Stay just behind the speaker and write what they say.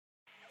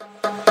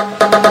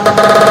This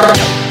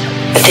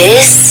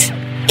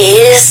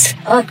is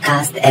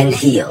Podcast and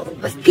Heal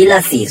with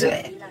Pila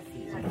Sizwe.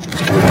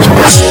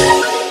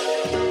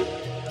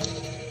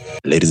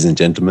 Ladies and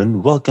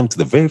gentlemen, welcome to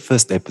the very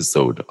first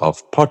episode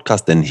of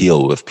Podcast and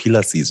Heal with Pila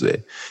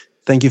Sizwe.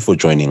 Thank you for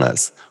joining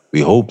us. We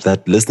hope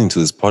that listening to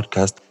this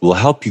podcast will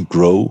help you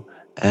grow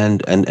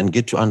and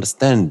get to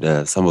understand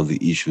some of the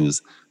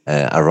issues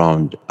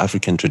around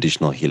African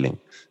traditional healing.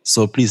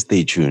 So please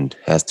stay tuned,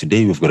 as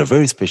today we've got a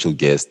very special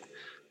guest,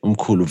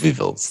 Umkhulu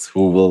Vivels,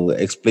 who will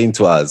explain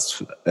to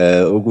us,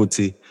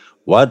 Uguti,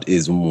 what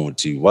is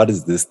Umuti? What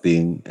is this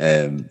thing?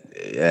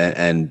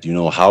 And you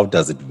know, how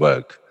does it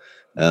work?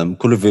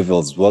 Umkhulu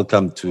Vivels,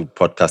 welcome to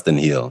Podcast and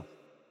Heal.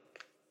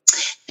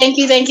 Thank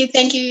you,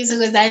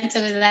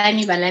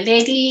 Sugazani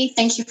Balaledi.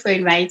 Thank you for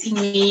inviting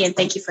me and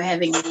thank you for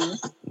having me.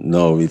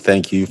 No, we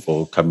thank you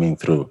for coming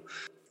through.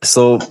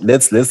 So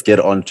let's get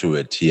on to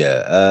it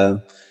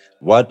here.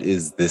 What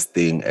is this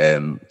thing?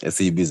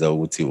 Esibiza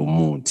ukuthi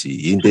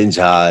umuthi. Into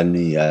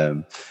enjani?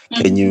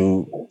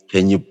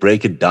 Can you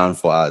break it down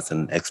for us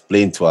and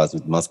explain to us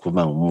with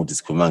masikhuluma ngumuthi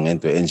sikhuluma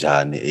ngento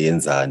enjani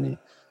eyenzani?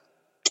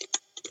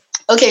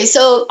 Okay,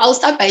 so I'll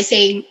start by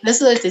saying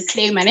this is a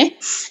disclaimer.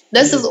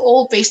 This is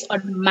all based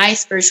on my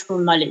spiritual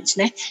knowledge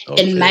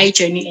and my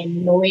journey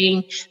and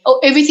knowing.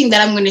 Everything that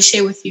I'm going to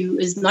share with you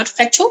is not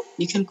factual.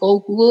 You can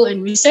go Google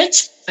and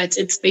research, but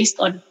it's based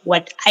on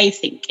what I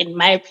think, in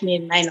my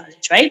opinion, my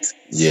knowledge, right?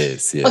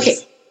 Yes. Okay,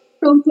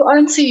 so to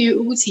answer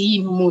you,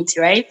 umuti,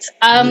 right?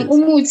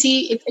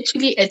 Umuti, it's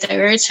actually a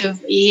derivative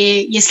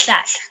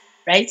yeslahla,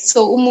 right?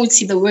 So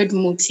umuti, the word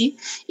muti,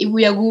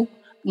 ibuyagu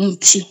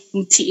Muti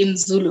in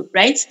Zulu,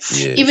 right?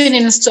 Yes. Even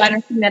in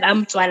Setswana, thing that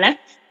I'm Tswana,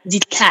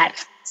 ditlhare,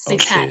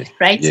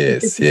 right?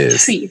 Yes. It's a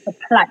tree, it's a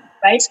plant,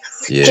 right?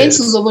 Yes.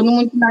 Or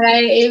when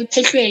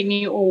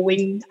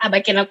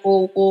abakena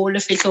go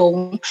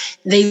lefetlong,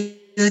 there's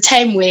a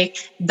time where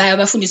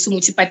bayabafundisa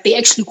umuthi, but they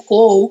actually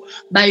go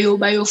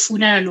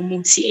bayofuna no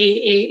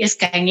muthi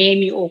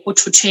esigangeni or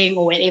kuthutsheng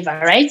or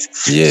whatever, right?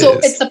 Yes. So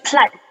it's a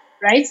plant.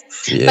 Right?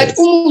 Yes. But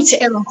umuthi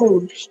as a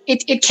whole,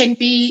 it can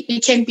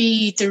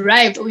be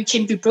derived or it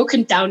can be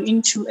broken down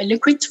into a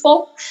liquid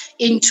form,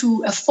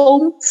 into a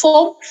foam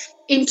form,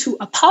 into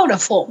a powder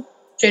form.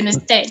 Do you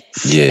understand?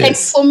 Yes. Like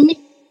for me,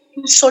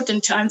 in short,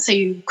 and to answer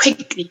you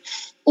quickly,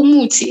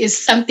 umuthi is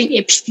something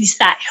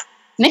ephilisayo,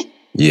 ne?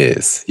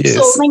 Yes.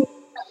 So when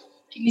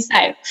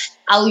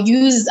I'll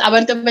use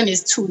abantu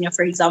abanesithunya,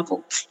 for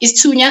example.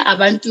 Isithunya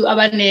abantu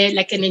abane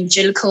like an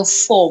angelical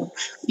form,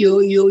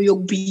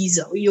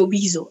 yobizo,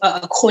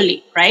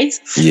 khole, right?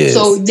 Yes.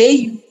 So they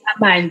use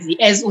amanzi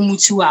as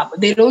umuthi wabo.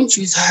 They don't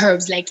use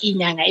herbs like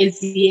inyanga,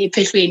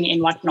 eziphehlweni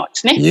and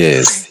whatnot, ne?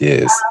 Yes.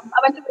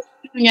 Abantu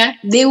besithunya,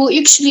 they will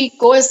actually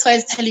go as far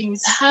as telling you,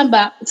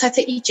 hamba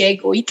uthathe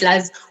ijeg or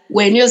iglass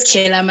when you're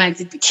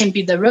amanzi. It can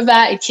be the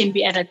river, it can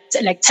be at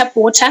like tap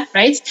water,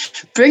 right?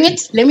 Bring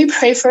it, let me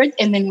pray for it,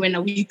 and then when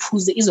we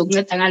pause it, or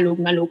when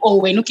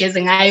ugeze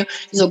ngayo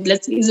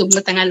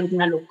izokunceda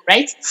ngalokhu,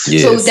 right?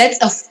 Yes. So that's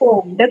a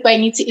form. That's why I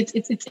need to.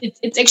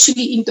 It's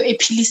actually into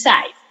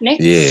ephilisayo, ne?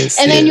 Yes.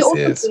 And then you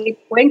also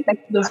going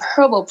back to the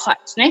herbal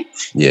part, ne?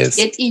 Yes.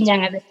 Get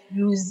inyanga that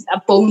use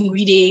bone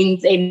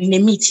readings and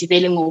nemithi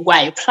vele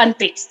ngokwayo,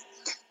 plant-based.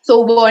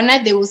 So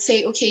they will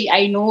say, okay,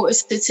 I know a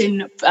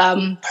certain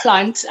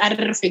plant, I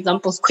don't know, for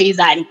example,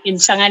 squezine. In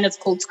Shanghai, it's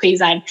called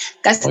squezine.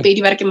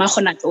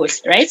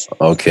 Right?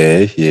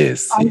 Okay,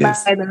 yes.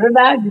 By the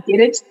river, you get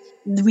it.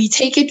 We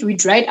take it, we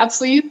dry it up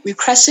for you, we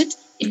crush it,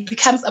 it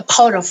becomes a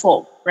powder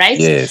form, right?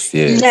 Yes.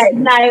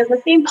 Now, the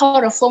same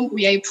powder form,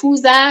 we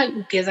uyipuza,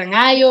 ugeza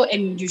ngayo,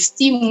 and you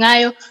steam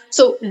ngayo.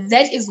 So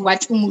that is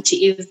what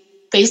umuthi is,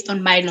 based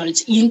on my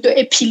knowledge. Into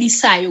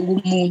ephilisayo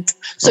kumuntu.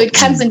 So it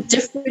comes in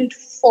different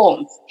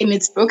forms, and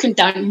it's broken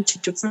down into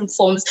different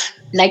forms.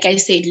 Like I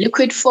said,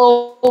 liquid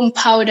form,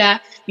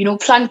 powder,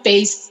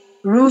 plant-based,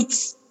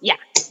 roots. Yeah.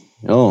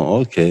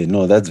 Oh, okay.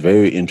 No, that's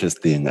very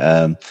interesting.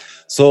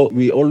 So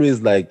we always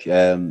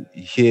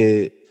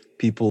hear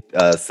people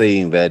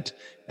saying that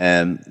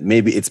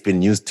maybe it's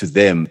been used to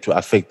them to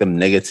affect them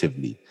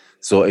negatively.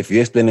 So if you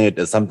explain it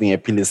as something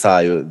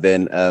ephilisayo,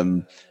 then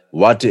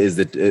what is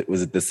it?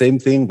 Was it the same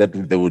thing that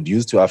they would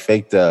use to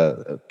affect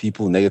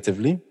people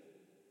negatively?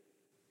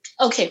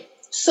 Okay,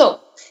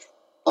 so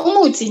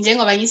umuthi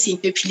njengoba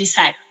ngisinto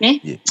ephilisayo, ne?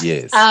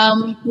 Yes.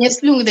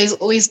 Ngesilungu there's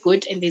always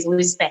good and there's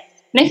always bad,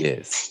 ne?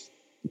 Yes.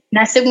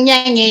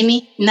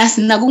 Nasekunyangeni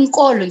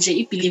nakunkolo nje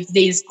I believe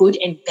there is good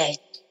and bad,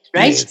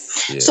 right?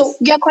 Yes. So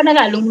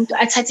kuyakhonakala umuntu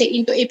athathe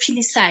into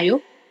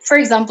ephilisayo. For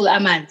example,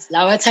 amanzi,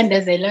 lawa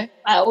athandazelwe,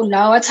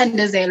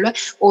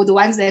 or the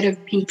ones that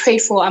have been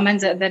prayed for,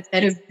 amanzi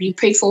that have been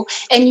prayed for,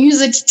 and use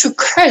it to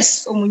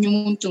curse omunye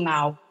umuntu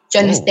ngawo. Do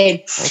you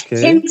understand?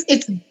 Okay. Hence,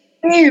 it's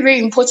very, very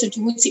important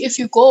to see if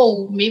you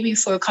go maybe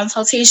for a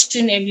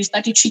consultation and you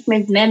start a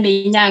treatment, or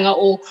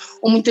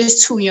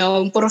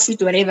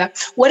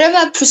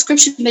whatever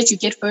prescription that you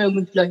get for a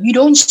you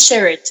don't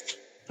share it.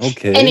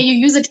 Okay. And you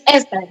use it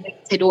as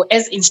directed or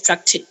as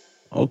instructed.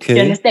 Okay. Do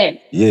you understand?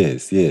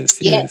 Yes.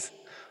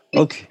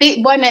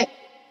 Okay.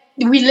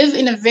 we live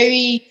in a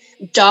very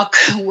dark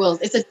world.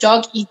 It's a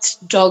dog eat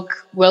dog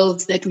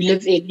world that we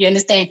live in. You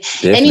understand?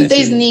 Definitely. And in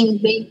these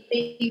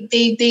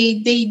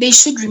things, they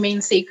should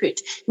remain sacred.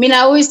 I mean,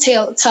 I always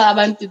tell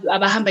abantu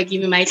abahamba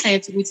kimi, my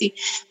clients,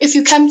 if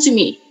you come to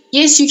me,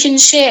 yes, you can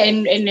share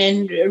and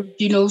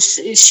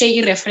share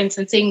a reference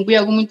and saying we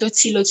are going to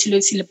tilo,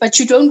 but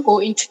you don't go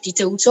into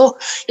detail. So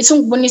it's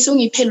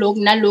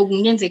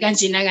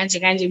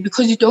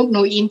because you don't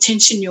know the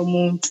intention your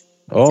mood.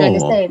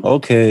 Oh,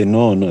 okay.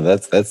 No,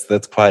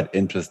 that's quite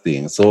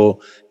interesting.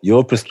 So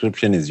your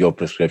prescription is your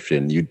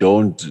prescription. You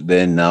don't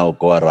then now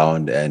go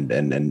around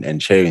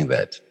and sharing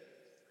that.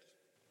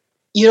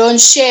 You don't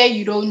share,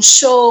 you don't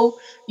show,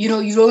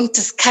 you don't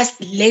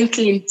discuss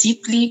lengthily and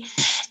deeply.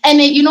 And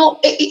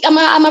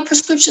my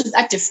prescriptions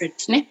are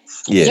different. Ne?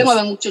 Yes.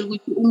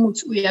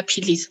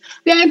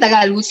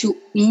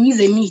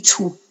 Me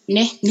too.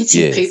 Ne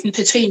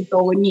nithiphethe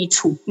inhloko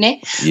nithu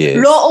ne Yes.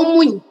 lo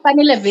omunye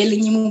kufanele vele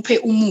ngimuphe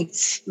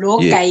umuthi lo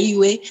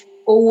gayiwe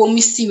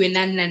owomisiwe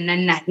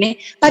nane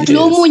but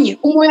lo omunye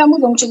umoya wami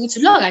uzongitsho ukuthi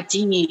lo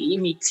akadingi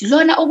imithi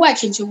lona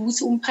okwakhe nje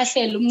ukuthi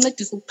umphahlele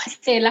umncedise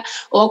ukuphahlela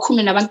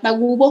owakhulume nabantu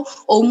bakubo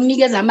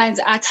owumnikeza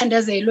amanzi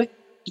athandazelwe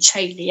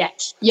ichayile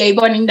yakhe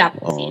uyayibona indaba.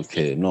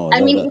 Okay, no.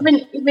 I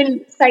mean,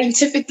 even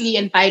scientifically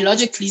and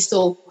biologically,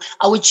 so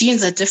our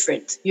genes are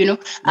different. We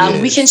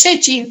can share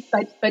genes,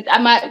 but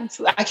I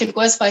can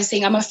go as far as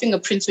saying I'm a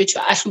fingerprint which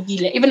are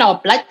ashugile. Even our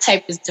blood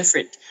type is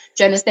different.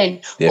 Do you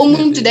understand?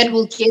 Umuntu that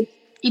will get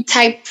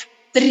type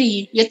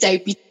 3, your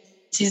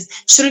diabetes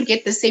shouldn't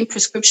get the same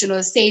prescription or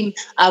the same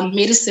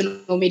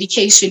medicine or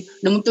medication.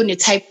 Umuntu ne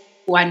type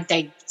 1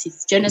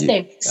 diabetes. Do you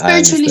understand?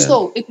 Spiritually,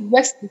 so it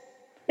works the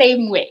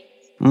same way.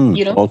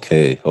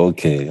 Okay.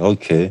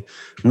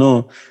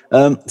 No.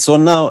 So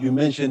now you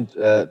mentioned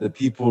the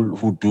people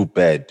who do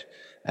bad,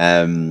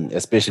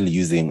 especially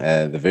using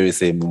the very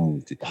same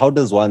mood. How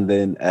does one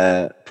then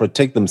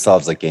protect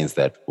themselves against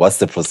that? What's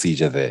the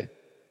procedure there?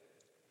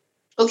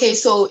 Okay,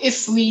 so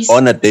if we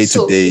on a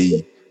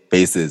day-to-day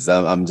basis,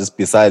 I'm just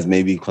besides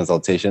maybe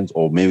consultations,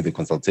 or maybe the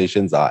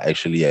consultations are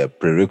actually a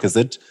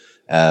prerequisite,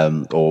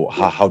 or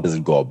how does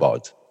it go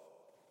about?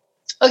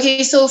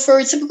 Okay, so for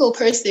a typical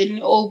person,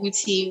 it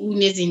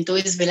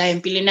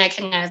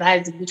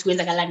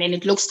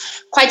looks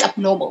quite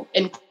abnormal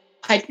and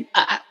quite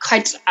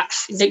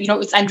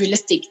it's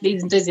unrealistic.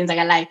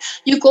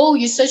 You go,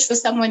 you search for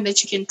someone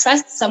that you can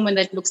trust, someone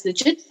that looks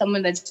legit,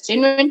 someone that's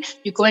genuine.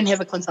 You go and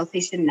have a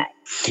consultation now.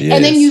 Yes,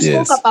 and then you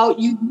spoke about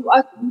you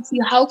ask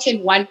how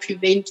can one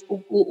prevent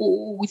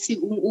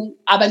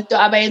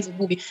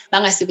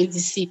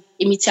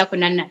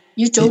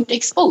you don't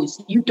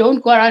expose. You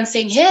don't go around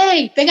saying,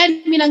 hey, hey,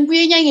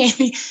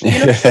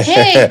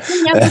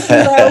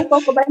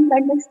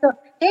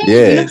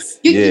 yes,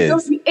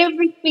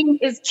 everything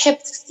is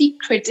kept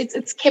secret.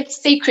 It's kept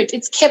sacred.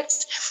 It's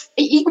kept.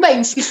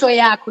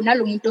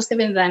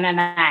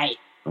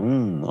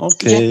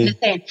 Okay.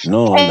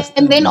 No,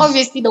 and then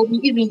obviously there'll be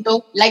even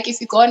though, like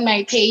if you go on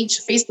my page,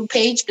 Facebook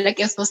page, Black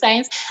Astro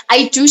Science,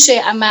 I do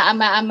share I'm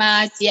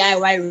a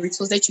DIY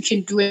rituals that you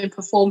can do and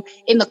perform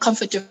in the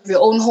comfort of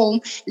your own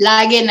home.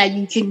 Like and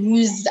you can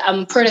use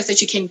products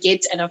that you can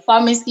get at a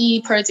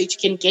pharmacy, products that you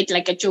can get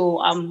like at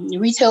your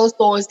retail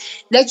stores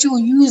that you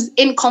use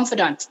in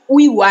confidence.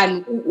 We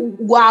want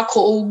in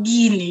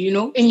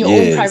your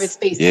own private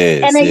space.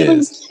 And I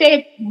even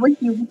shared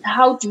with you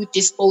how do you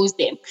dispose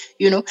them,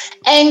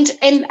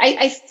 And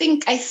I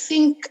think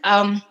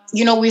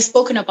we've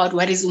spoken about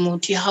what is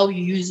umuti, how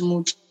you use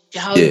umuti,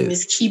 how you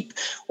must keep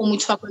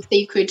umuti wako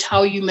sacred,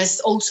 how you must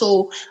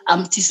also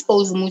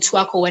dispose umuti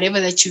wako, whatever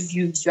that you've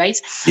used,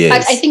 right? Yes.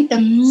 But I think the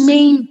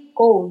main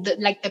goal,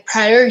 the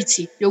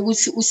priority, ube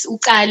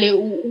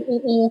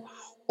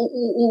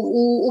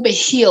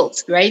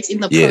healed, right, in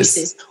the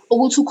process.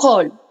 Ukuthi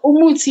ukholo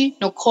umuthi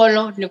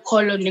nokholo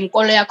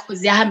nenkolo yakho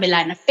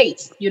ziyahambelana,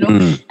 faith,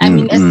 I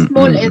mean, as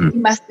small as a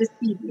mustard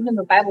seed, even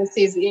the Bible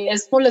says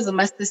as small as a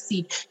mustard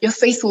seed, your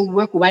faith will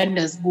work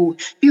wonders.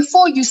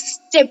 Before you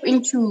step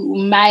into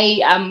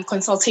my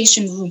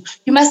consultation room,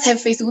 you must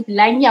have faith with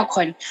line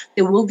yakon,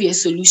 there will be a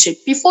solution.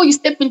 Before you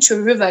step into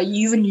a river,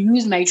 you even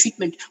use my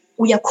treatment,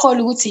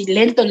 uyakholwa ukuthi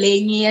lento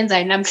le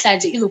ngiyenza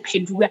namhlanje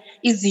izophenduka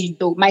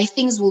izinto, my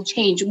things will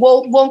change,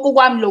 wonke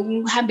kwami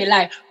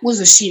lokuhambelayo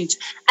kuzoshintsha.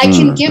 I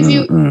can give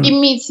you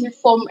imithi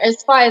from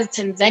as far as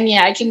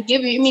Tanzania, I can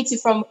give you imithi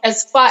from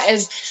as far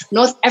as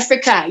North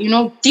Africa,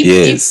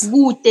 deep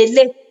wood.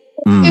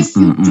 If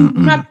you do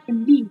not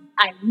believe,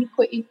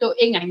 ayikho into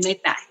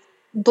enganceda.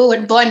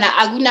 Bona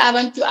akuna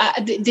abantu,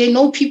 they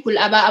know people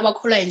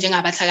abakholwa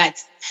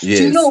njengabathakathi. Do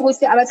you know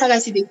ukuthi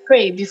abathakathi they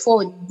pray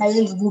before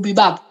bayenza ububi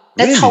babo?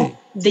 That's how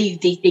they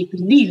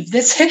believe.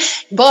 That's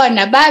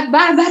bona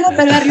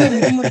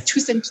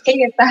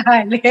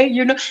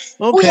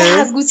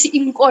uyazi ukuthi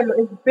inkolo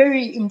is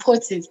very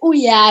important.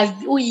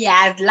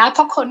 Uyazi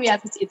lapha khona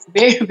uyazi ukuthi it's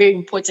very, very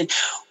important.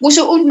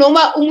 Kusho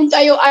noma umuntu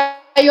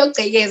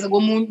ayogcekeza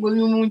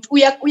komuntu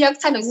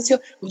uyakuthanda ukuthi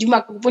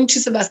ndima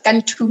kubonthisa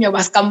basikanthunya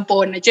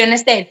basikampona. Do you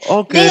understand?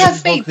 They have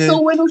faith.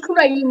 So when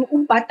uhlulwa yini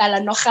umbhadala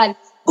nohali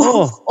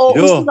Oh, or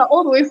yo. usuka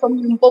all the way from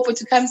Limpopo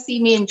to come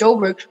see me in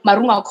Joburg,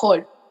 Marunga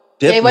call.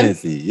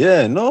 Definitely.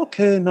 Yeah. No,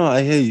 okay. No,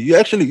 I hear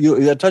you.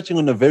 You're touching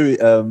on a very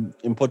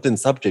important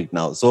subject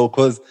now. So,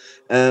 because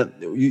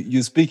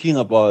you're speaking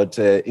about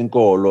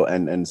Inkolo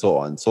and so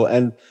on. So,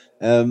 and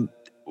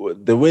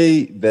the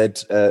way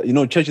that,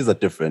 churches are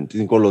different.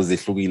 Inkolo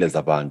zihlukile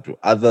zabantu.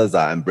 Others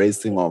are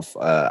embracing of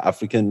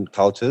African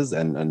cultures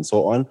and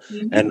so on.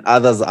 And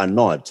others are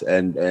not.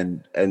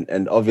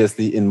 And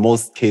obviously, in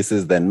most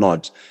cases, they're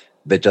not.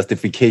 The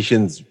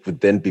justifications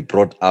would then be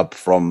brought up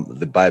from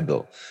the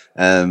Bible.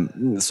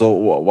 So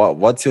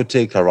what's your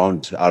take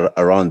around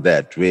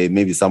that, where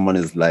maybe someone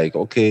is like,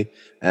 okay,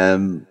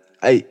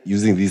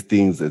 using these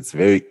things, it's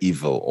very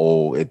evil,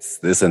 or it's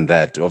this and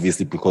that,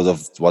 obviously because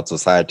of what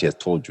society has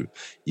told you.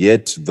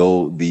 Yet,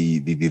 though, the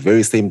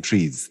very same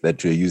trees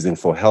that you're using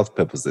for health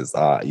purposes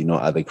are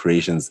the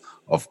creations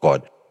of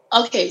God.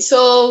 Okay,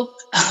 so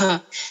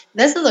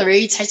this is a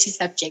very touchy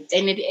subject,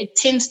 and it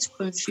tends to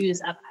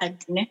confuse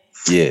abantu,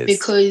 Yes.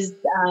 because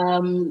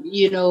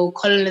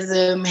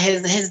colonialism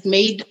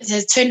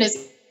has turned us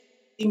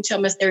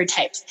into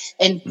stereotypes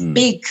and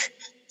big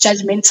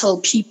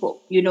judgmental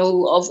people,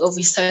 of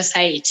a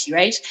society,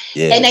 right?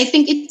 Yes. And I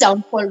think its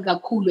downfall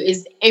Gakulu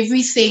is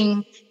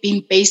everything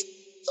being based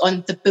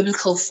on the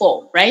biblical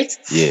form, right?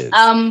 Yes.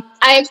 I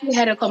actually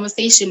had a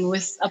conversation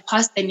with a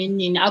pastor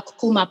in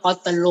Akuma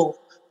about the law.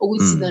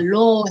 The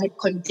law had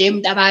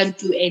condemned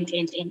abantu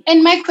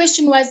and my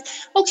question was,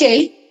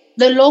 okay,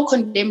 the law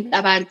condemned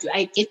abantu,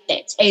 I get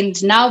that.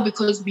 And now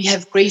because we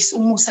have grace, we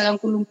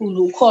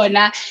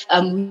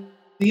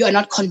are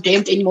not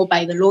condemned anymore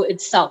by the law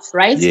itself,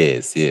 right?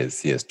 Yes,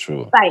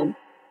 true. Fine.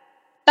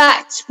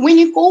 But when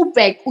you go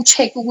back, you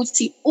check,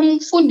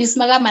 umfundisi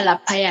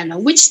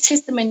makama, which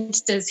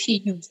testament does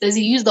he use? Does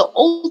he use the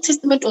Old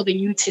Testament or the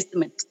New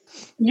Testament?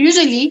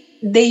 Usually,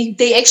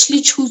 they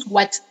actually choose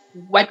what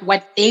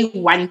they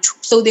want to.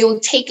 So they will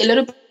take a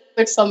little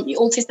bit from the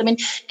Old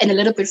Testament and a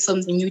little bit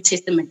from the New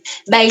Testament,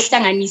 and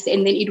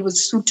then it will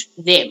suit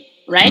them,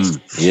 right?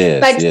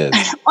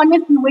 Yes.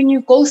 Honestly, when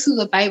you go through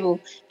the Bible,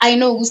 I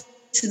know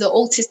to the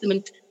Old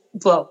Testament,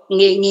 well,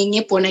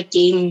 born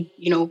again,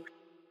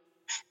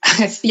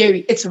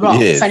 theory, it's wrong.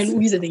 Yes. Finally,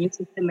 we use the New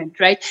Testament,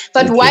 right?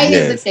 But why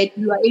is it that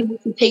you are able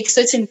to take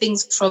certain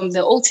things from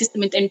the Old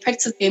Testament and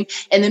practice them,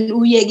 and then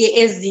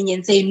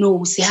and say no,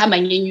 we have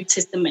a New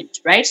Testament,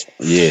 right?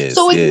 Yes.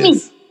 So with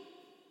me,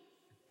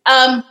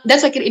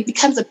 that's like it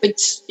becomes a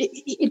bit.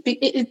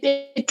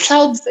 It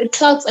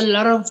clouds a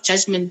lot of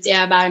judgment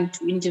there about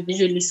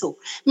individually. So,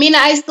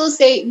 I still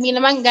say,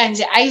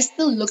 I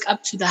still look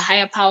up to the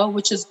higher power,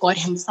 which is God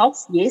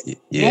Himself. Yes.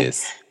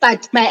 Yes.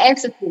 But my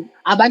answer to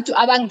abantu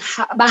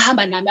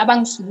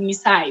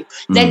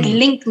that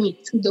link me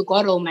to the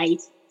God Almighty.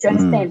 Do you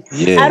understand?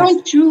 Yes. I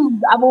don't choose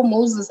Abu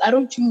Moses. I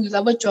don't choose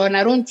Abu John.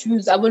 I don't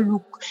choose Abu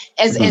Luke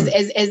as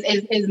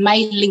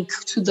my link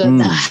to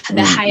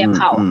the higher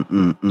power.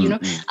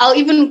 I'll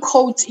even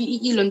quote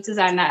Elon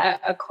Tizana,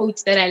 a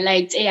quote that I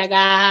liked.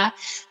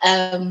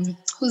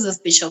 Who's this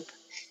bishop?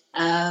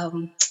 I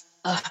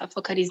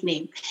forgot his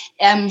name.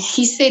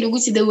 He said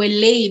they were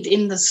laid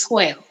in the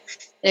soil.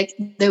 Like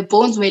their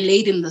bones were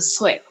laid in the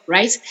soil,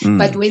 right?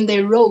 But when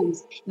they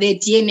rose, their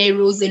DNA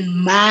rose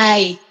in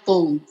my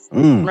bones,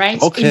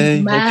 right? Okay.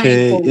 In my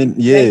bones.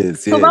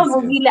 Yes. Right? So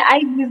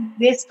I use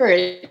this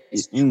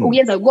first.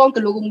 Uyenza konke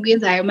lokho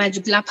ngikuyenzayo manje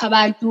ukulapha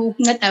abantu,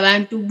 ukunceda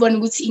abantu, ukubona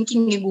ukuthi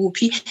inkinga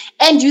ikuphi,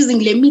 and using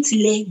le mithi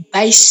le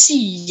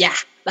bayishiya.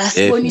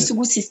 Basibonisa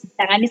ukuthi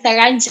sihlanganisa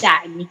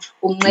kanjani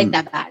ukunceda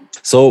abantu.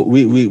 So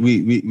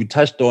we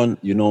touched on,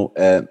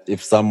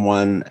 if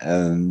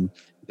someone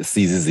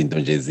sees izinto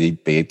nje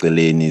zibheke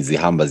eceleni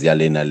zihamba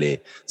ziyalena le.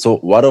 So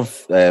what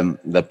if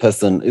the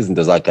person isn't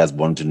exactly as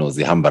born to know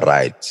zihamba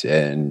right,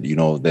 and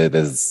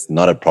there's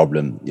not a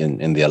problem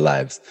in their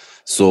lives?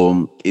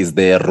 So is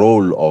there a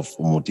role of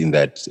umuti in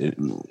that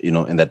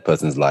in that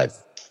person's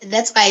life?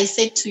 That's why I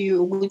said to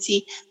you,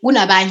 ukuthi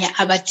kunabanye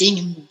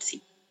abadingi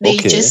muti. They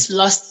just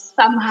lost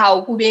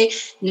somehow a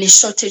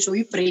shortage or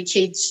a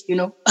breakage,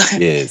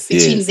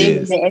 between them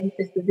and their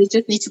ancestors. They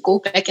just need to go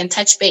back and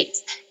touch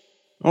base.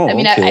 I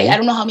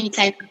don't know how many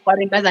times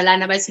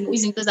bazalana bathi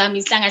izinto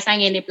zami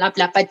zihlangahlangene blah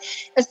blah, but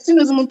as soon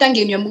as umuntu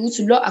angene uyambuka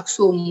ukuthi lo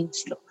akusiwo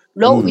umuthi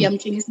lo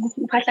uyamtshengisa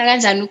ukuthi uphahla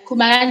kanjani,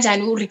 ukhuluma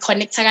kanjani,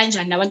 ureconnecta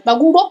kanjani nabantu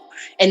bakubo,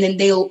 and then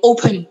they'll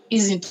open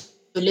izinto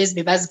lezi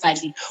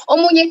bebazivalile.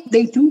 Omunye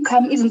they do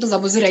come izinto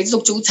zabo zi-right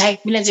zokujho ukuthi hayi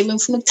mina nje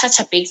ngifuna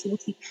ukuthatha base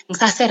ukuthi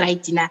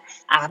ngisase-right na,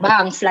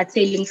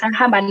 abangiflatheli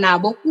ngisahamba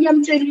nabo,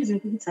 uyamtshela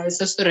izinto ukuthi hayi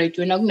sase-right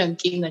wena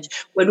kunankinga nje,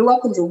 wena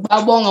wakho nje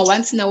ubabonga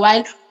once in a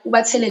while,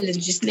 ubathelele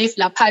nje islave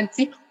la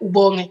phansi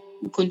ubonge,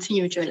 you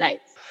continue with your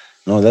life.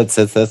 No, that's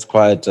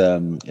quite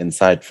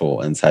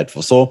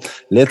insightful. So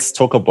let's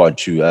talk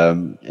about you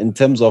in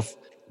terms of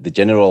the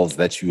generals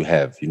that you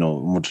have,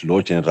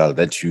 law general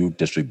that you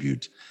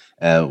distribute.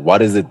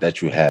 What is it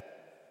that you have?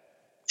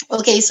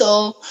 Okay,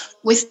 so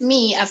with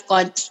me, I've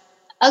got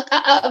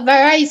a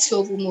variety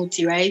of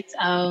umuti, right?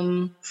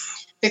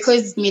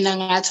 Because mina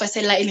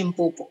ngathwasela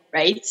eLimpopo,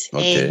 right?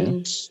 Okay.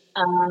 And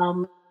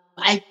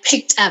I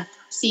picked up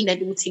seeing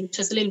that it was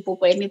a little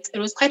Popo, and it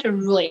was quite a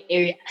rural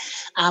area.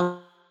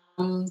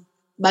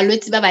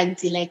 Balwetse ba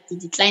bantsi, like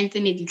the clients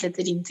and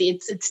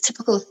it's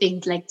typical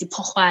things like the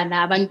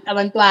pochwana,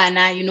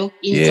 abantwana,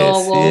 Yes,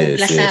 inzogo, yes,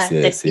 lahla, yes, that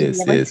yes, thing,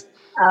 yes, yes,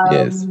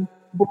 yes,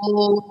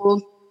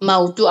 bo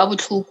maoto a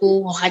botlhoko,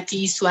 go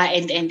gatiswa,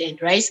 and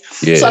right.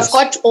 So I've yes.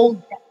 got all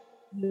that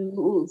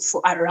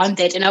for around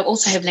that, and I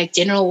also have like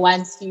general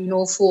ones,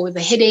 for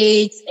the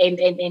headaches and.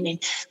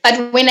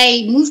 But when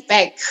I moved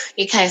back,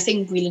 I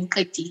think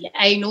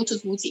I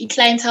noticed the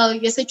clientele,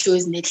 yes, I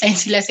chose the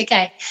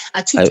clientele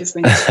are two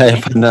different.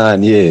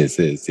 Yes,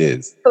 yes,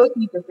 yes.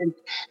 Totally different.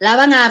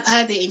 Laba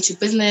ngapha, they're into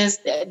business,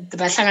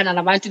 bahlangana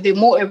nabantu, they're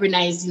more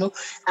urbanized,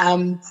 I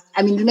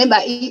mean,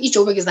 remember, each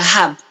Joburg is a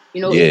hub,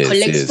 it Yes,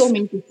 collects yes. so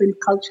many different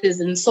cultures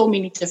and so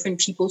many different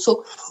people.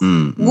 So,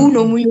 Mm.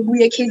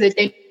 ubuye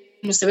KZN,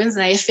 usebenza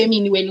naye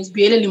efemini, wena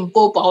uzibuyele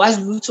Limpopo,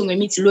 awazi lutho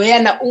ngemithi,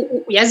 loyana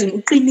uyazi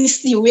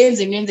uqinisiwe,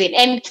 wenzeni.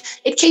 And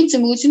it came to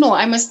me,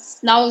 I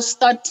must now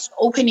start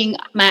opening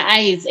my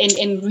eyes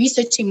and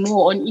researching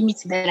more on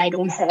imithi that I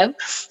don't have,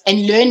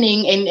 and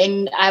learning,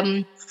 and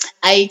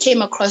I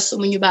came across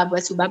Omunye Ubaba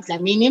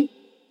Dlamini.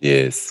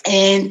 Yes.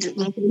 And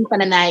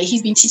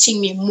he's been teaching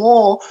me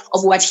more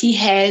of what he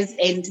has,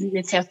 and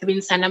let's have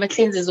been some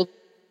cleanses.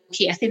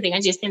 Okay, I think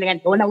and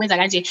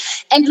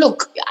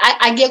look,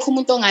 I get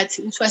it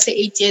was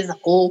 8 years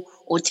ago,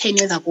 or 10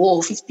 years ago,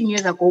 or 15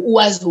 years ago,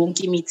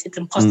 it's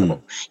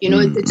impossible.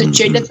 It's a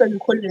journey. That's why we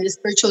call it a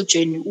spiritual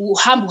journey.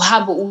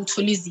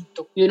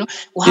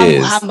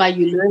 Yes.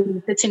 You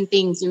learn certain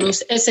things,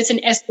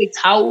 certain aspects,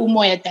 how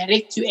umoya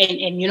direct you,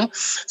 and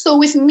so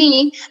with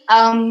me,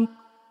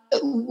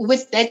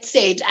 with that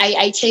said,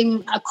 I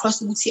came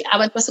across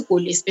abantu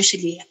baseGoli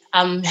especially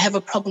have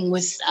a problem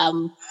with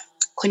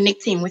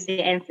connecting with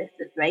their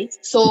ancestors, right?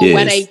 So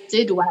what I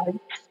did was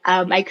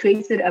I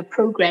created a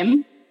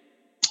program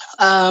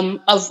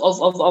of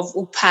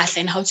uphahla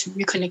and how to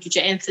reconnect with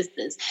your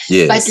ancestors.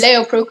 Yes. But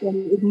layer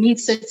program, it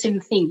needs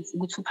certain things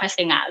with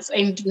uphahla ngazo,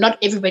 and not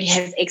everybody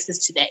has access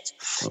to that.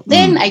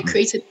 Then I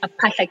created a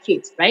phahla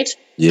kit, right?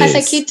 Yes.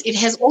 Phahla kit, it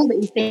has all the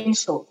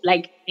essentials,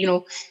 like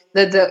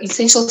the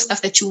essential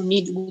stuff that you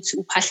need to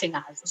uphahla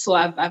ngazo. So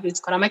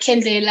it's got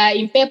amakhendlela,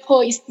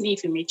 impepho,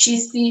 isnifi,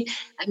 mechisi,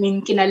 I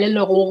mean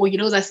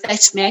kinalelo, the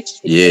thatch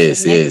match.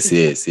 Yes.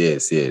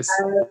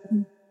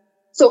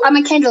 So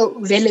ama-candle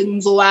vele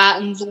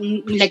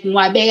like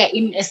ngiwabeka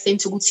in a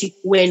sense ukuthi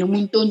wena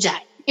umuntu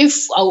onjani.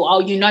 If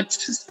you're not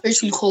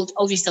spiritually called,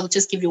 obviously I'll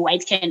just give you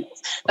white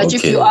candles. But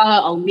if you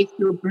are, I'll make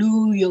your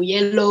blue, your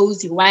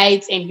yellows, your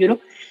whites, and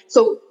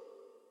so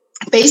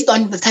based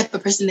on the type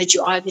of person that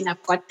you are, then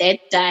I've got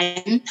that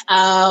done.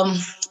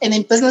 And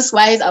then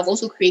business-wise, I've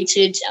also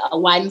created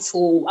one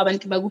for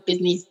abantu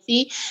business,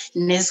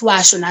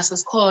 neswasho naso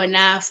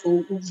sikhona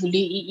for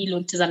uvule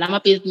ilonto zalama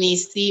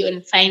business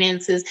and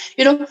finances.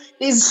 They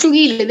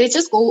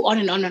just go on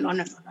and on and on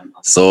and on and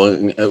on. So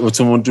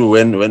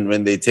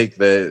when they take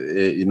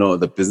the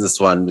the business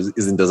one,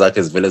 izinto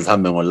zakhe zivele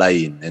zihambe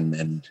ngoline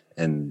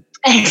and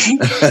yeah,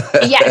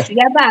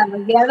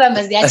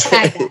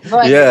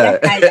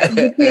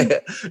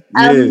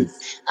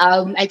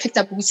 I picked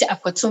up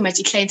I've got so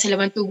much clientele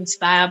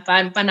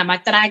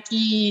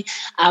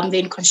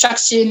then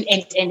construction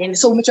and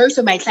so majority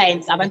of my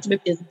clients are to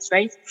business,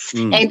 right?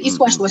 And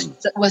Eastwash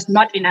was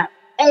not enough.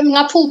 And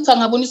mix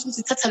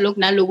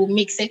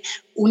it,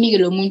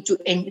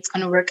 and it's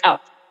gonna work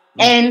out.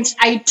 And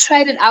I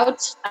tried it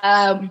out.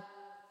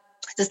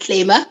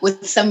 Disclaimer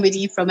with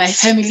somebody from my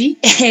family,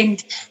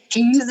 and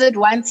he used it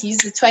once, he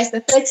used it twice, the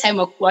third time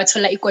a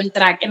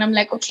contract, and I'm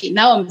like, okay,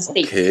 now I'm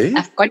safe. Okay.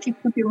 I've got it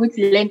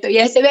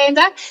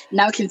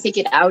now I can take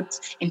it out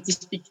and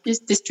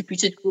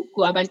distribute it to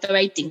abantu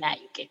writing now.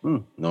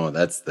 No,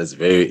 that's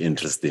very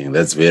interesting.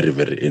 That's very,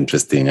 very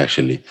interesting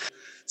actually.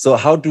 So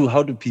how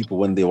do people,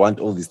 when they want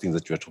all these things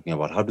that you're talking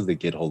about, how do they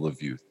get hold of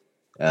you?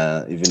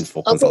 Even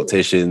for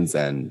consultations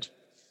and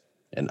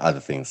other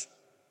things?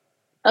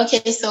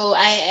 Okay, so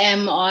I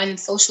am on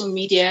social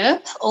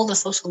media, all the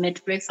social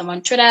networks. I'm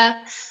on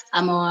Twitter,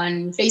 I'm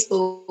on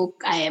Facebook,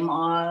 I am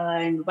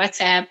on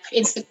WhatsApp,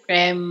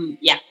 Instagram.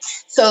 Yeah.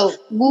 So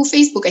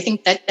Facebook, I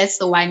think that's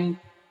the one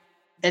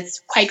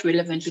that's quite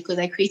relevant, because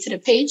I created a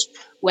page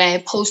where I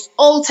post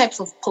all types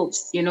of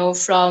posts,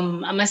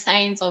 from I'm a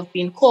signs of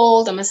being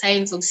called, I'm a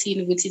signs of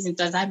seeing which is you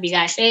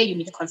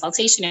need a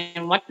consultation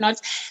and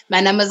whatnot. My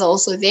numbers are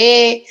also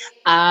there.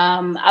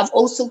 I've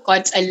also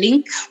got a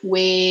link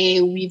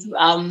where we've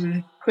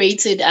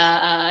created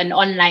an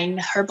online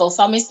herbal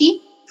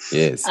pharmacy.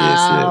 Yes.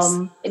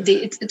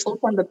 It's also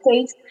on the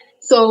page.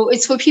 So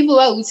it's for people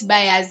who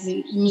buy as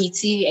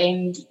imiti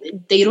and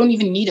they don't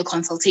even need a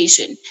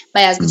consultation.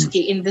 Buy as okay,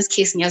 in this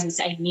case,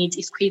 I need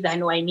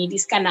isquidano, I need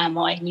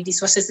iskanamo, I need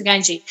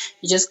iswasesganji.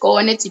 You just go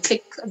on it, you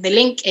click the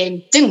link,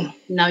 and ding,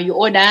 now you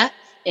order,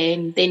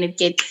 and then it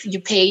gets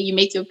you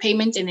make your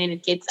payment, and then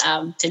it gets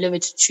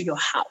delivered to your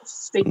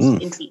house straight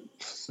instantly.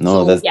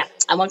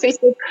 I'm on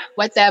Facebook,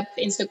 WhatsApp,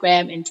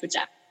 Instagram, and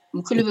Twitter.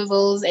 I'm Khulu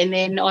Vivels, and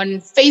then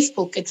on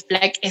Facebook it's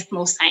Black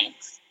Ethno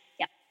Science.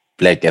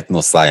 Black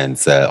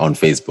Ethnoscience on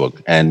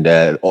Facebook, and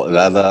all the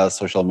other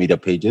social media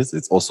pages,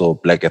 it's also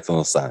Black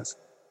Ethnoscience.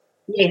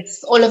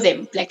 Yes, all of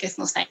them, Black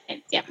Ethnoscience.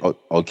 Yeah.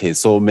 Okay,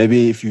 so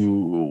maybe if you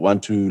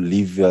want to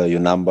leave your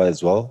number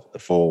as well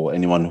for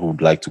anyone who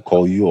would like to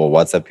call you or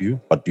WhatsApp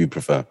you, what do you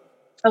prefer?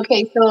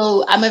 Okay,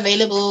 so I'm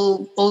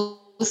available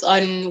both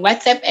on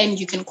WhatsApp, and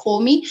you can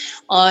call me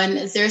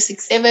on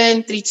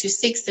 067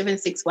 326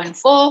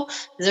 7614,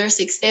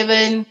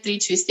 067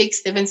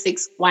 326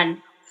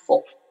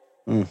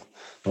 7614.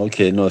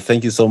 Okay, no,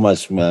 thank you so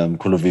much,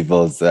 Khulu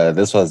Vivels.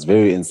 This was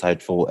very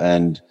insightful,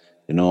 and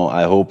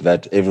I hope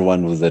that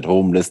everyone who's at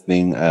home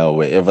listening,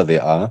 wherever they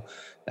are,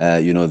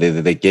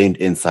 they gained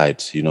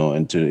insight,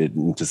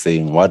 into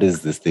saying what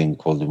is this thing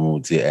called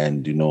Umuti,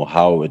 and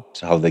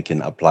how they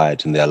can apply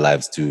it in their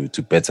lives to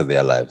better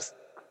their lives.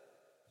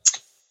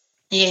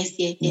 Yes.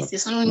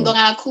 This one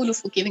cool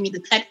for giving me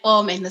the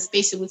platform and the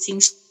space to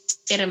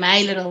share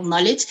my little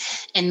knowledge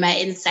and my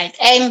insight.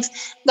 And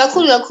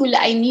Gakulu,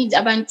 I need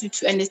Abantu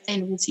to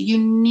understand what you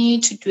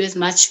need to do as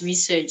much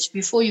research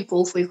before you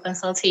go for your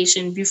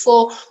consultation,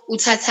 before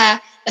utata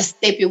a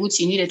step you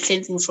need a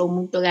cleansing from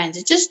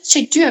Muntoganja. Just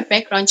do a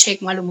background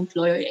check.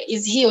 Lawyer,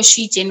 is he or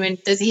she genuine?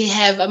 Does he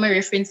have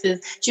references?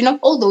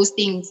 All those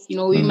things.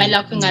 We might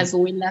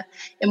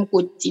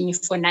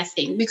for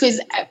nothing,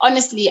 because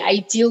honestly,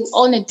 I deal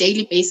on a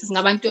daily basis.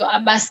 Ngabantu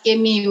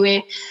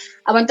abaskemiwe,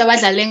 abantu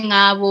abadlale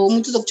ngabo,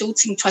 umuntu uzokutshela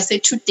ukuthi ngithwase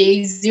 2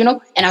 days,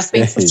 and I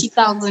spent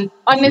 50,000.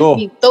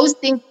 Honestly, those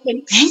things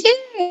can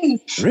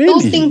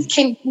those things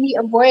can be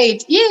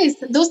avoided. Yes,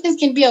 those things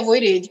can be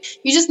avoided.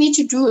 You just need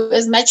to do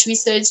as much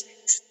research.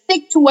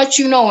 Stick to what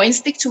you know and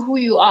stick to who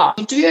you are.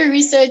 Do your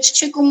research,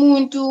 check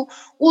umuntu,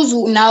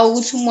 uzu now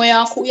uthi umoya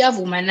wakho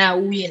uyavuma na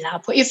uye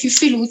lapho. If you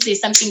feel there's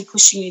something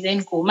pushing you, then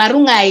go.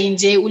 Marungayi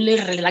nje ule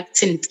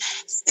reluctant.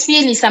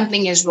 Clearly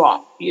something is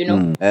wrong,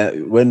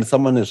 When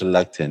someone is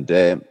reluctant,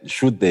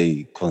 should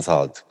they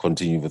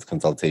continue with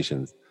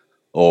consultations,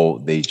 or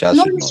they just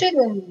No, you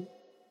shouldn't.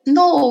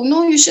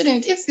 No, you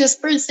shouldn't. If your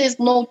spirit says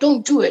no,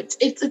 don't do it.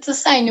 It's a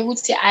sign. You would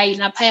say, "I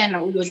my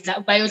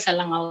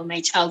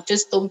child,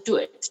 just don't do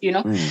it."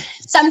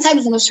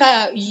 Sometimes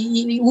try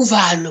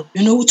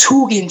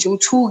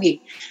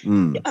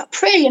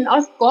pray and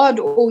ask God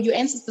or your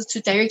ancestors to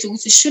direct you.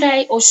 Should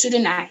I or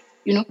shouldn't I?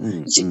 Your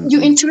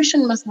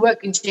intuition must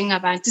work in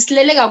Jengaban.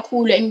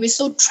 And we're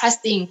so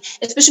trusting,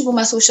 especially with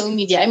my social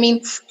media. I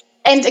mean,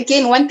 and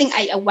again, one thing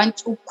I want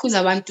to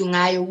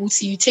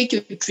you take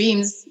your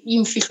dreams,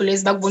 and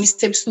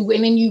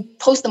then you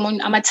post them on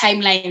my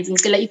timelines and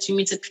say it's your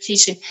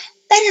interpretation.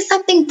 That is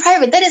something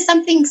private. That is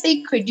something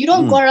sacred. You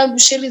don't go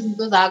around sharing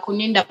those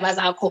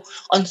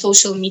on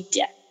social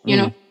media.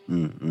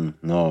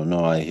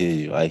 No, I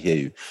hear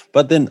you.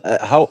 But then,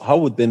 how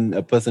would then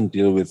a person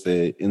deal with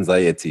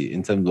anxiety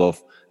in terms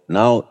of,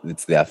 now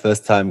it's their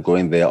first time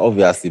going there?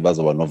 Obviously,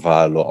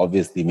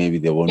 obviously maybe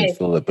they won't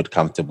feel a bit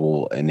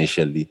comfortable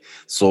initially.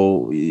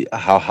 So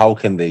how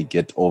can they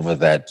get over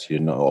that?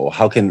 Or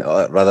how can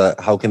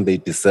they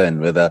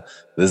discern whether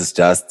this is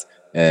just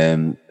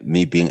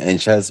me being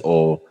anxious,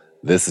 or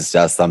this is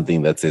just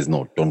something that says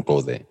no, don't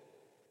go there?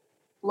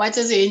 What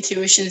does your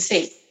intuition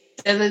say?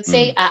 Does it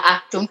say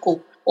don't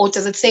go, or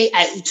does it say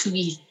I've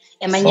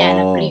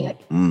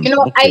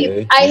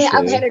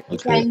had a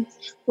client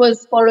who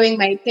was following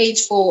my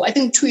page for I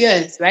think 2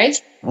 years,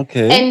 right?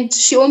 Okay. And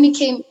she only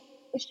came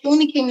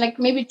like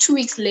maybe 2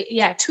 weeks later.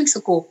 Yeah, 2 weeks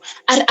ago.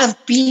 And I've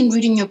been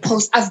reading your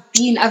posts. I've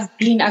been. And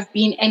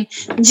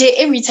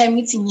every time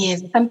meeting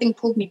years, something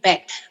pulled me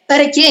back. But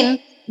again,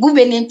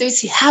 and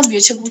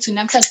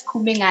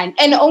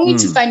only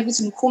to find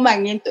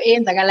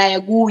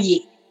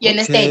you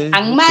understand?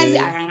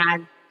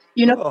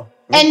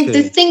 And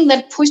the thing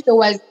that pushed her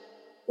was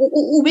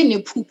ube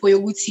nephupho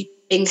yokuthi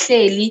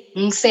bengihleli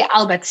ngise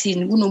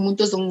Albertine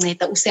kunomuntu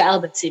ozonginceda use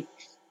Albertine.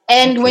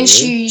 And when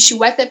she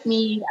WhatsApp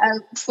me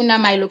funa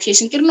my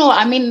location,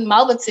 I'm in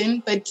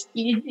Malberton, but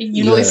if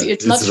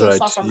it's not so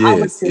far from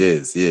Albertine.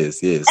 Yes.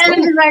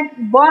 And it's like,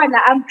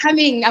 Bona, I'm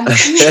coming. And I'm like,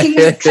 see,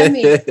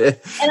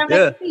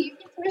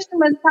 intuition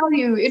will tell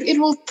you, it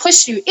will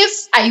push you.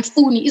 If I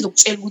phone is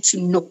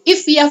to know.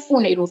 If we are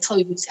phone, it will tell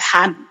you to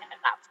harm.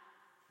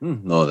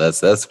 No,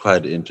 that's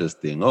quite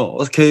interesting. Oh,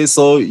 okay.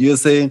 So you're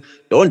saying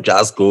don't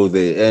just go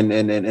there, and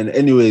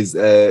anyways,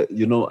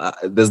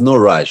 there's no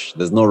rush.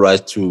 There's no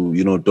rush to,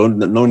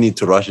 no need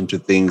to rush into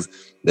things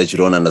that you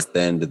don't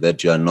understand,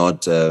 that you are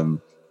not, in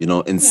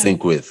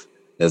sync with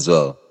as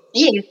well.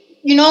 Yes.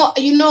 We've got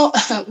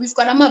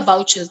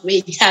vouchers.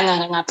 Sorry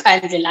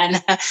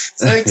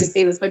to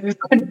say this, but we've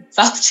got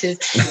vouchers.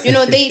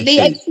 They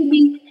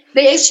actually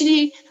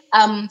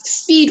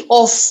feed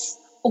off.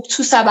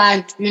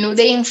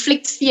 They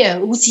inflict fear.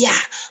 You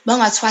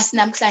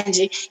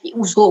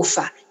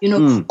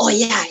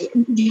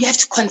have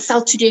to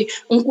consult today.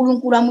 My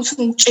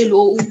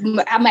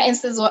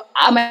ancestors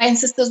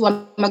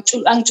were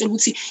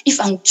if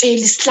I'm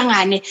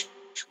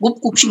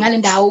kuphi ngale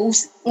ndawo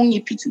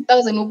ungiphi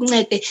 2000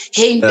 ukuncede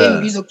hey into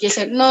embizo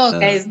kuyehla no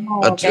guys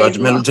no athi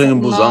mele uthenge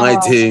imbuzo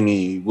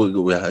angayithengi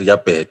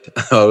uyabheda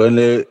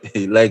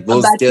like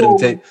those scary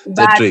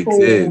tricks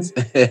yes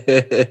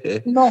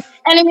no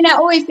and I mean I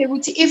always say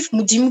ukuthi if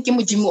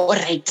mudimo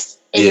alright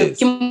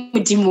ke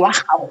mudimo wa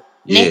gago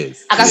ne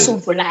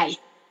akasovulayo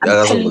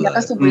I'm telling you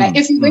akasovulayo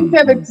if you're going to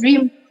have a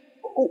dream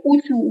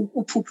uthi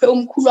uphuphe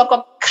umkhulu wakho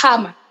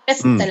kukhama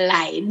that's the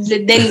lie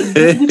then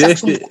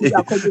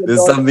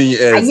there's something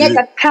else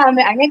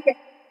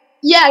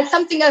yeah,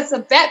 something as a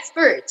bad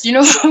spirit, you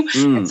know.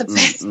 It's a bad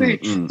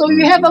spirit. So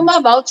you have a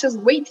more vultures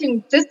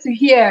waiting just to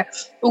hear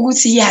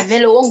ukuthi yeah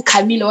vele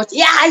ongikhamile wathi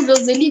yeah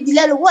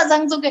izozelibilelo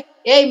wazangizoke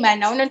hey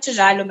man awuna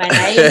njalo man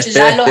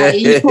ayinjalo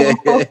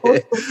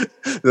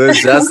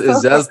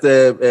it's just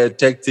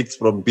tactics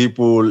from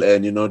people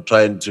and you know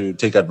trying to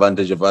take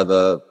advantage of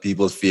other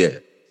people's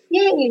fear.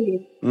 Yeah.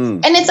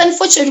 And it's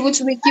unfortunate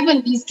that we're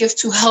given these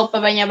gifts to help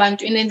abanye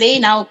abantu and then they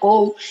now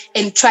go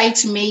and try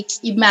to make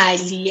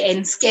imali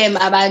and scam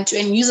abantu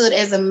and use it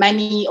as a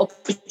money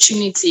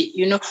opportunity,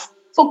 you know.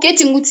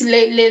 Forgetting ukuthi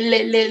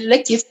le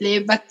gift le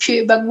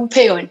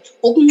bakuphe yona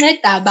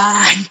ukunceda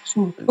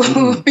abantu.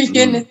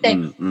 You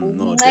understand?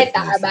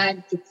 Ukunceda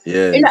abantu.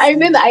 You know, I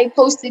remember I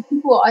posted,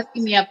 people were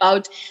asking me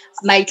about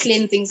my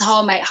cleansings,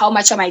 how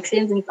much of my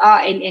cleansings are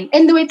and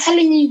they were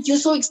telling me you're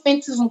so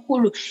expensive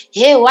Mkhulu.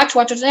 Hey, what?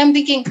 And I'm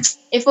thinking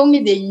if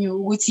only they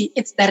knew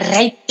it's the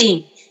right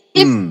thing.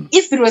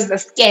 If it was a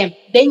scam,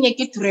 then you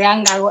get to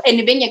reangalo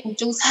and then you could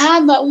just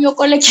hamba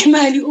uyokoleka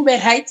imali ube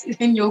right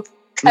then you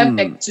come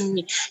back to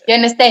me. You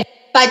understand?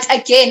 But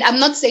again, I'm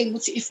not saying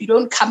if you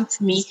don't come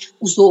to me,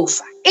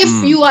 uzofa.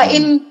 If you are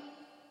in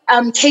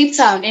Cape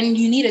Town and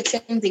you need a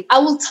cleansing, I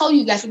will tell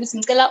you guys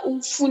ngicela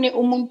ufune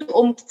umuntu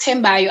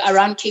omthembayo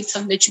around Cape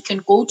Town that you can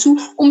go to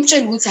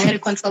umtshela ukuthi I had a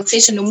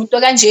consultation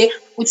nomuntu kanje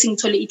uthi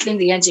ngithole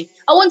i-cleansing kanje.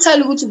 I won't tell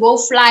you to go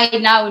fly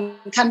now and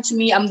come to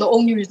me, I'm the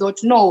only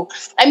resort. No.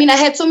 I mean, I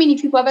had so many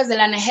people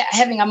abazelana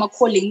having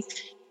callings.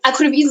 I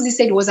could have easily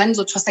said was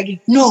again.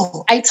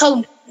 No, I tell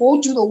them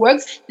go do the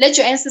work, let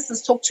your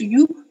ancestors talk to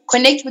you,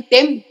 connect with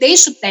them, they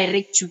should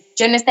direct you. Do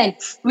you understand?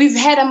 We've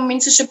had a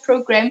mentorship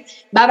program,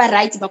 Baba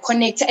Right, Baba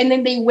Connect, and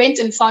then they went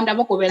and found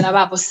Abakobela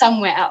Baba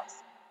somewhere else.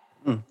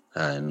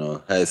 I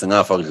know.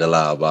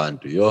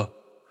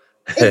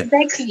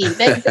 Exactly.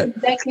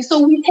 Exactly. So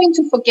we tend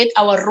to forget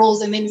our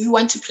roles and then we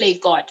want to play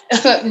God.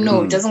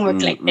 No, it doesn't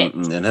work like that.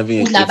 And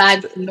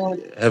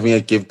having a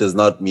gift does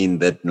not mean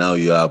that now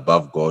you are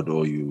above God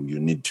or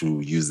you need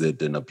to use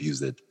it and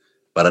abuse it.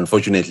 But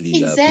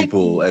unfortunately,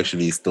 people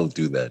actually still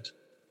do that.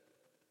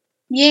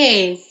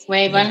 Yes,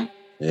 Waven.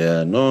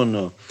 Yeah,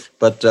 no.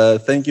 But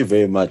thank you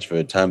very much for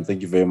your time.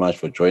 Thank you very much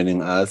for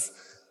joining us.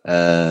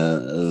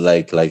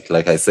 Like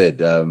I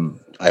said,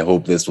 I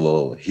hope this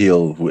will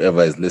heal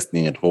whoever is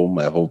listening at home.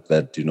 I hope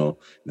that, you know,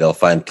 they'll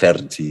find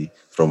clarity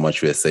from what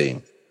you are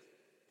saying.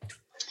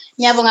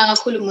 We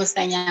must do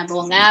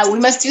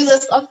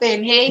this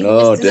often, hey?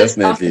 No,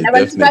 definitely.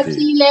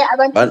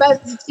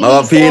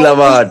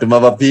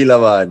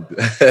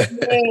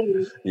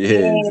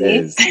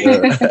 Yes.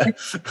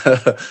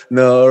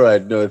 No, all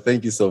right. No,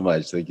 thank you so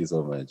much.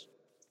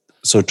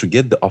 So to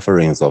get the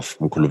offerings of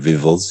Mkhulu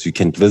Vivels, you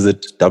can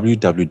visit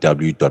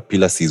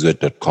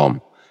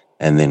www.pilasizwe.com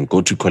and then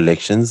go to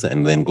collections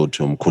and then go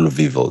to Mkhulu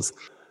Vivels.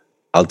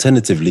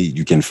 Alternatively,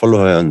 you can follow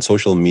her on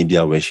social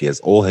media where she has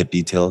all her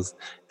details,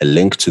 a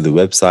link to the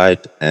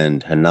website,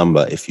 and her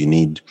number if you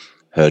need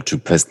her to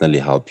personally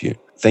help you.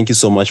 Thank you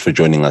so much for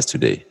joining us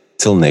today.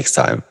 Till next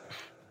time.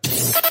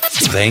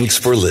 Thanks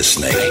for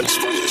listening.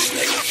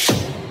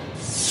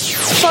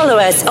 Follow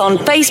us on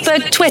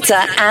Facebook,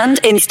 Twitter,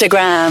 and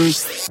Instagram.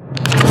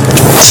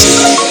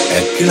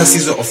 At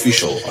Pilasizwe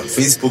Official on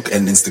Facebook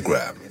and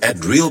Instagram.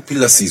 At Real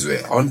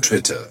Pilasizwe on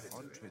Twitter.